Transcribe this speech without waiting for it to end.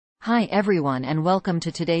Hi everyone and welcome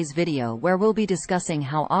to today's video where we'll be discussing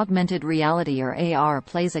how augmented reality or AR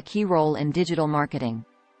plays a key role in digital marketing.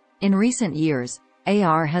 In recent years,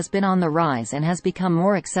 AR has been on the rise and has become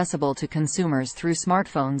more accessible to consumers through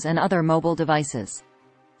smartphones and other mobile devices.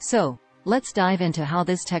 So, let's dive into how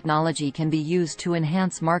this technology can be used to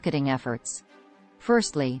enhance marketing efforts.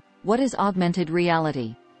 Firstly, what is augmented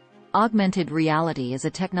reality? Augmented reality is a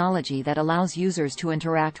technology that allows users to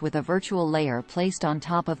interact with a virtual layer placed on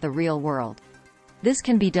top of the real world. This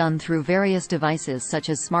can be done through various devices such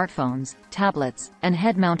as smartphones, tablets, and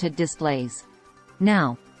head-mounted displays.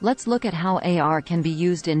 Now, let's look at how AR can be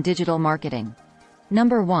used in digital marketing.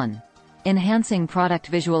 Number 1. Enhancing product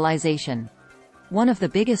visualization. One of the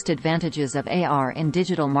biggest advantages of AR in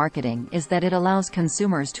digital marketing is that it allows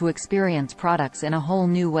consumers to experience products in a whole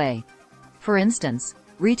new way. For instance,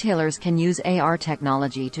 retailers can use AR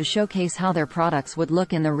technology to showcase how their products would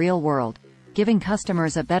look in the real world, giving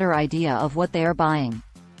customers a better idea of what they are buying.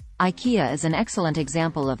 IKEA is an excellent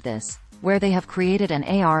example of this, where they have created an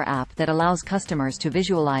AR app that allows customers to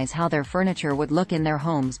visualize how their furniture would look in their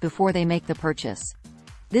homes before they make the purchase.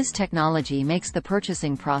 This technology makes the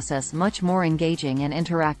purchasing process much more engaging and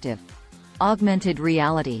interactive. Augmented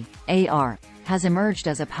reality, AR, has emerged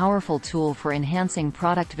as a powerful tool for enhancing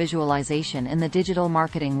product visualization in the digital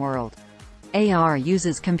marketing world. AR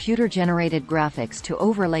uses computer-generated graphics to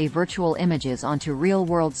overlay virtual images onto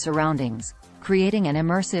real-world surroundings, creating an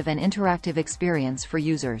immersive and interactive experience for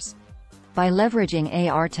users. By leveraging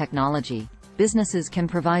AR technology, businesses can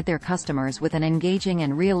provide their customers with an engaging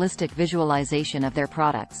and realistic visualization of their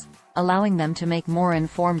products, allowing them to make more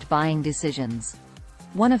informed buying decisions.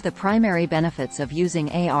 One of the primary benefits of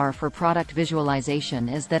using AR for product visualization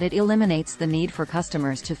is that it eliminates the need for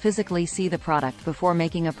customers to physically see the product before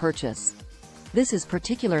making a purchase. This is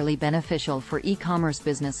particularly beneficial for e-commerce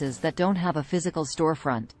businesses that don't have a physical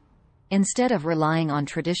storefront. Instead of relying on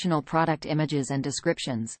traditional product images and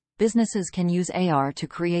descriptions, businesses can use AR to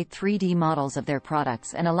create 3D models of their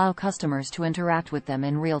products and allow customers to interact with them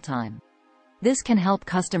in real time. This can help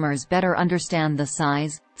customers better understand the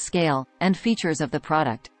size, scale, and features of the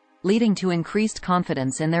product, leading to increased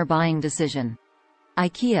confidence in their buying decision.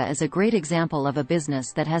 IKEA is a great example of a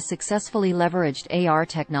business that has successfully leveraged AR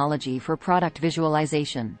technology for product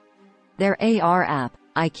visualization. Their AR app,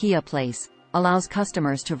 IKEA Place, allows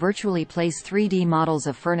customers to virtually place 3D models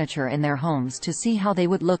of furniture in their homes to see how they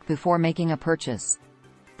would look before making a purchase.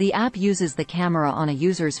 The app uses the camera on a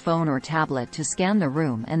user's phone or tablet to scan the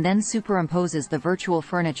room and then superimposes the virtual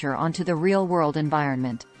furniture onto the real-world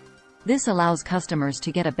environment. This allows customers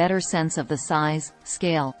to get a better sense of the size,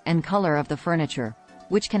 scale, and color of the furniture,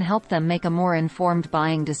 which can help them make a more informed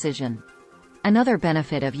buying decision. Another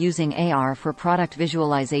benefit of using AR for product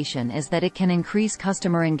visualization is that it can increase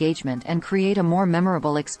customer engagement and create a more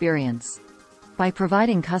memorable experience. By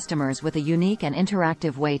providing customers with a unique and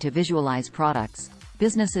interactive way to visualize products,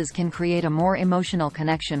 businesses can create a more emotional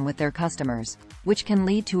connection with their customers, which can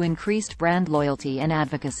lead to increased brand loyalty and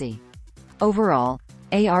advocacy. Overall,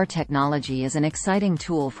 AR technology is an exciting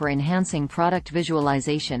tool for enhancing product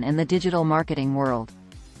visualization in the digital marketing world.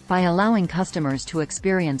 By allowing customers to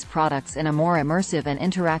experience products in a more immersive and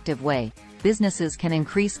interactive way, businesses can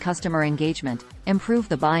increase customer engagement, improve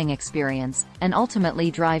the buying experience, and ultimately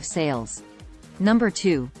drive sales. Number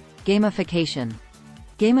 2. Gamification.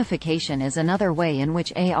 Gamification is another way in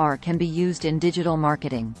which AR can be used in digital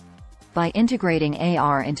marketing. By integrating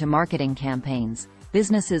AR into marketing campaigns,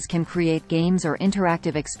 businesses can create games or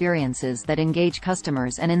interactive experiences that engage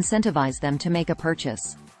customers and incentivize them to make a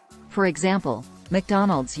purchase. For example,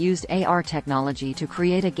 McDonald's used AR technology to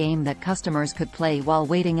create a game that customers could play while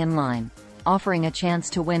waiting in line, offering a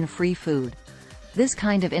chance to win free food. This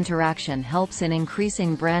kind of interaction helps in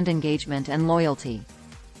increasing brand engagement and loyalty.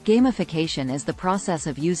 Gamification is the process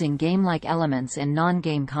of using game-like elements in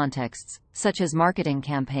non-game contexts, such as marketing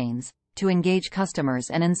campaigns, to engage customers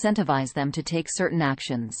and incentivize them to take certain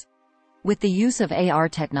actions. With the use of AR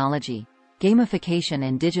technology, gamification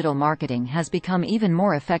in digital marketing has become even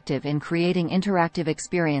more effective in creating interactive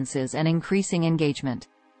experiences and increasing engagement.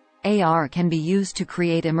 AR can be used to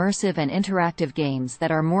create immersive and interactive games that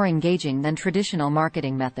are more engaging than traditional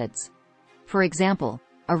marketing methods. For example,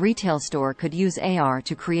 a retail store could use AR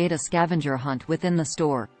to create a scavenger hunt within the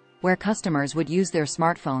store, where customers would use their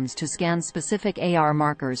smartphones to scan specific AR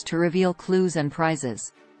markers to reveal clues and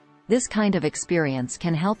prizes. This kind of experience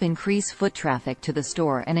can help increase foot traffic to the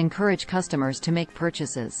store and encourage customers to make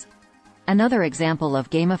purchases. Another example of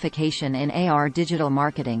gamification in AR digital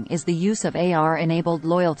marketing is the use of AR-enabled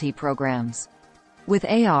loyalty programs. With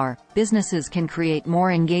AR, businesses can create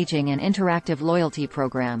more engaging and interactive loyalty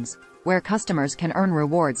programs, where customers can earn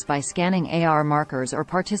rewards by scanning AR markers or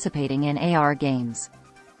participating in AR games.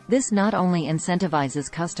 This not only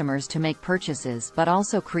incentivizes customers to make purchases but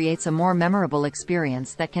also creates a more memorable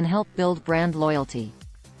experience that can help build brand loyalty.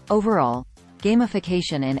 Overall,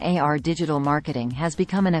 gamification in AR digital marketing has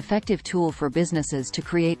become an effective tool for businesses to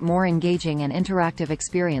create more engaging and interactive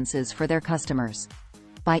experiences for their customers.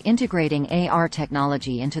 By integrating AR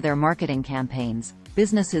technology into their marketing campaigns,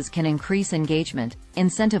 businesses can increase engagement,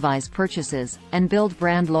 incentivize purchases, and build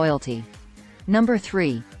brand loyalty. Number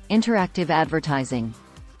 3. Interactive advertising.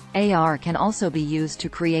 AR can also be used to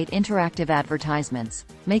create interactive advertisements,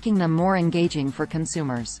 making them more engaging for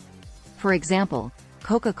consumers. For example,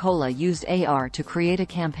 Coca-Cola used AR to create a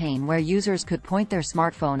campaign where users could point their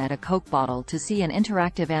smartphone at a Coke bottle to see an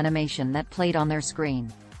interactive animation that played on their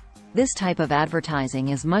screen. This type of advertising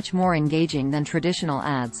is much more engaging than traditional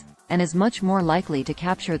ads, and is much more likely to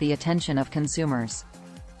capture the attention of consumers.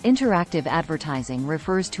 Interactive advertising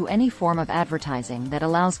refers to any form of advertising that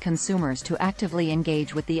allows consumers to actively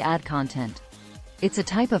engage with the ad content. It's a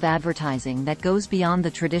type of advertising that goes beyond the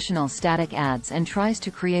traditional static ads and tries to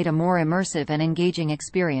create a more immersive and engaging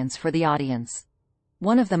experience for the audience.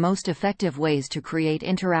 One of the most effective ways to create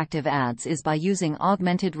interactive ads is by using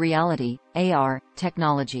augmented reality, AR,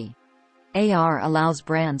 technology. AR allows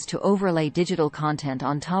brands to overlay digital content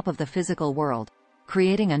on top of the physical world,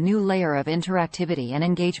 creating a new layer of interactivity and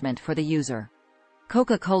engagement for the user.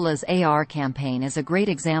 Coca-Cola's AR campaign is a great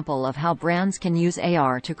example of how brands can use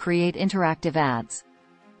AR to create interactive ads.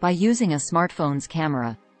 By using a smartphone's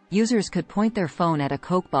camera, users could point their phone at a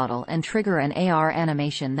Coke bottle and trigger an AR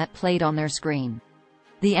animation that played on their screen.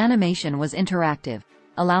 The animation was interactive,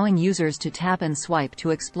 allowing users to tap and swipe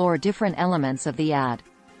to explore different elements of the ad.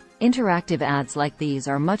 Interactive ads like these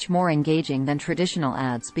are much more engaging than traditional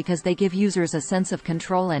ads because they give users a sense of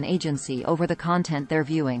control and agency over the content they're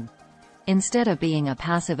viewing. Instead of being a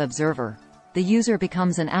passive observer, the user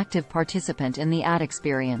becomes an active participant in the ad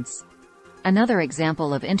experience. Another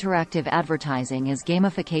example of interactive advertising is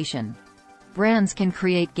gamification. Brands can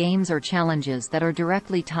create games or challenges that are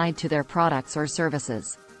directly tied to their products or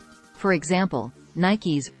services. For example,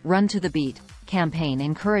 Nike's Run to the Beat campaign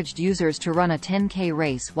encouraged users to run a 10K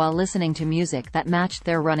race while listening to music that matched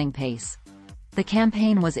their running pace. The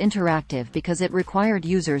campaign was interactive because it required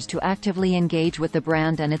users to actively engage with the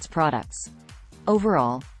brand and its products.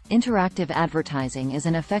 Overall, interactive advertising is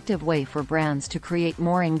an effective way for brands to create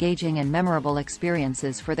more engaging and memorable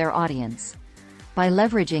experiences for their audience. By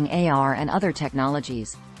leveraging AR and other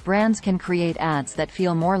technologies, brands can create ads that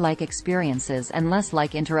feel more like experiences and less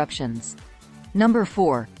like interruptions. Number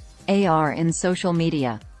 4. AR in social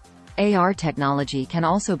media. AR technology can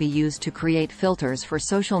also be used to create filters for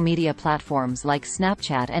social media platforms like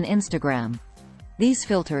Snapchat and Instagram. These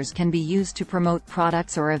filters can be used to promote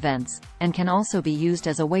products or events, and can also be used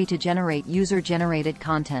as a way to generate user-generated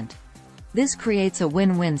content. This creates a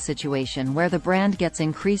win-win situation where the brand gets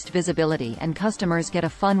increased visibility and customers get a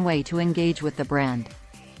fun way to engage with the brand.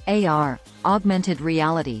 AR, augmented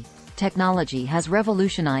reality, technology has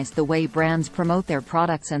revolutionized the way brands promote their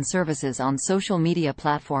products and services on social media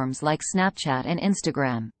platforms like Snapchat and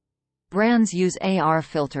Instagram. Brands use AR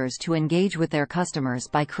filters to engage with their customers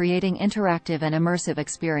by creating interactive and immersive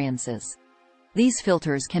experiences. These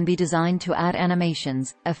filters can be designed to add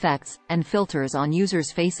animations, effects, and filters on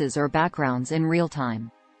users' faces or backgrounds in real time.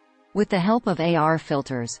 With the help of AR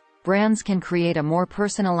filters, brands can create a more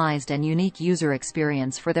personalized and unique user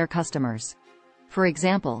experience for their customers. For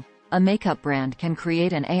example, a makeup brand can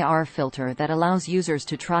create an AR filter that allows users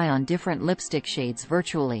to try on different lipstick shades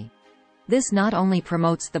virtually. This not only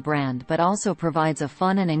promotes the brand but also provides a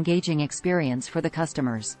fun and engaging experience for the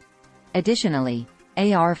customers. Additionally,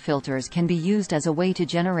 AR filters can be used as a way to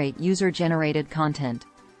generate user-generated content.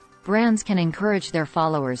 Brands can encourage their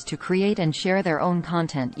followers to create and share their own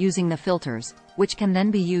content using the filters, which can then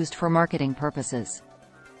be used for marketing purposes.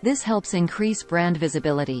 This helps increase brand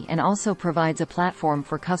visibility and also provides a platform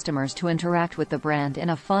for customers to interact with the brand in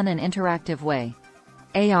a fun and interactive way.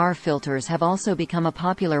 AR filters have also become a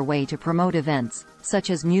popular way to promote events, such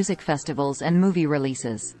as music festivals and movie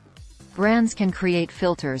releases. Brands can create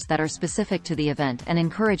filters that are specific to the event and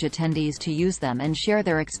encourage attendees to use them and share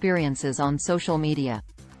their experiences on social media.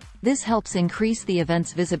 This helps increase the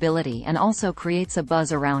event's visibility and also creates a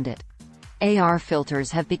buzz around it. AR filters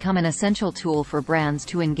have become an essential tool for brands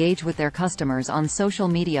to engage with their customers on social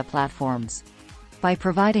media platforms. By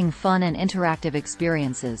providing fun and interactive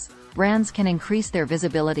experiences, brands can increase their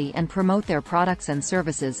visibility and promote their products and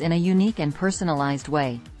services in a unique and personalized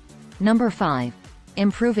way. Number 5.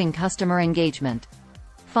 Improving customer engagement.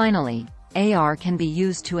 Finally, AR can be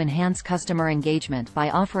used to enhance customer engagement by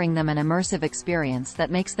offering them an immersive experience that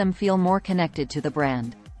makes them feel more connected to the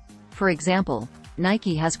brand. For example,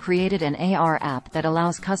 Nike has created an AR app that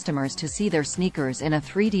allows customers to see their sneakers in a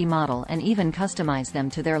 3D model and even customize them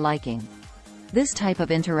to their liking. This type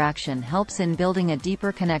of interaction helps in building a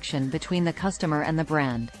deeper connection between the customer and the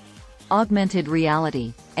brand. Augmented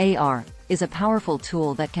reality, AR, is a powerful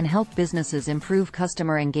tool that can help businesses improve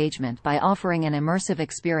customer engagement by offering an immersive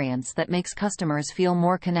experience that makes customers feel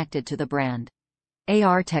more connected to the brand.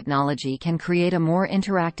 AR technology can create a more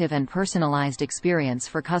interactive and personalized experience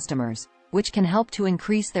for customers, which can help to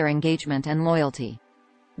increase their engagement and loyalty.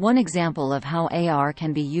 One example of how AR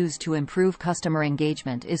can be used to improve customer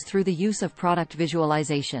engagement is through the use of product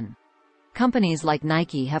visualization. Companies like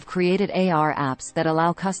Nike have created AR apps that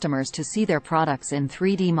allow customers to see their products in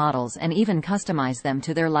 3D models and even customize them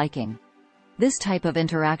to their liking. This type of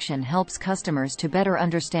interaction helps customers to better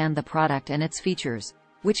understand the product and its features,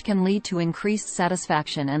 which can lead to increased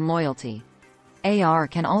satisfaction and loyalty. AR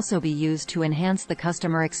can also be used to enhance the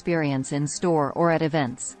customer experience in store or at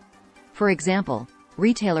events. For example,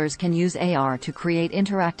 retailers can use AR to create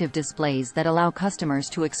interactive displays that allow customers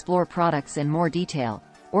to explore products in more detail,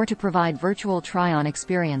 or to provide virtual try-on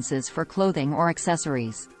experiences for clothing or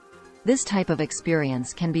accessories. This type of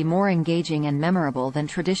experience can be more engaging and memorable than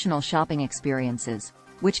traditional shopping experiences,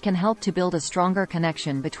 which can help to build a stronger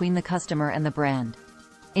connection between the customer and the brand.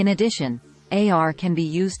 In addition, AR can be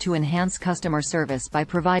used to enhance customer service by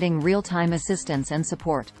providing real-time assistance and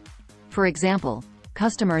support. For example,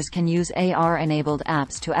 customers can use AR-enabled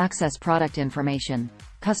apps to access product information,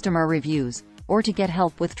 customer reviews, or to get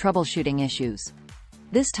help with troubleshooting issues.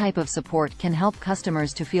 This type of support can help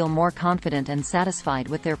customers to feel more confident and satisfied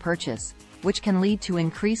with their purchase, which can lead to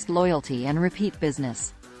increased loyalty and repeat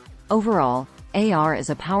business. Overall, AR is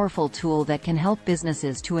a powerful tool that can help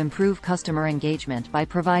businesses to improve customer engagement by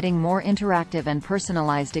providing more interactive and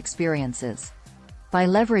personalized experiences. By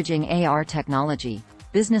leveraging AR technology,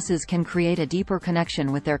 businesses can create a deeper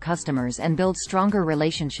connection with their customers and build stronger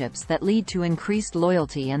relationships that lead to increased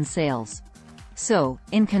loyalty and sales. So,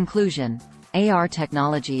 in conclusion, AR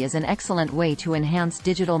technology is an excellent way to enhance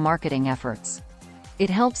digital marketing efforts. It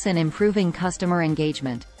helps in improving customer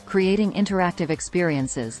engagement, creating interactive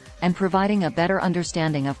experiences, and providing a better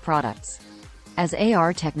understanding of products. As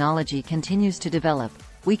AR technology continues to develop,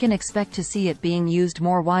 we can expect to see it being used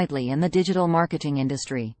more widely in the digital marketing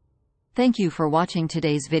industry. Thank you for watching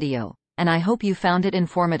today's video, and I hope you found it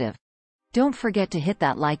informative. Don't forget to hit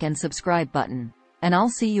that like and subscribe button, and I'll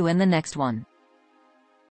see you in the next one.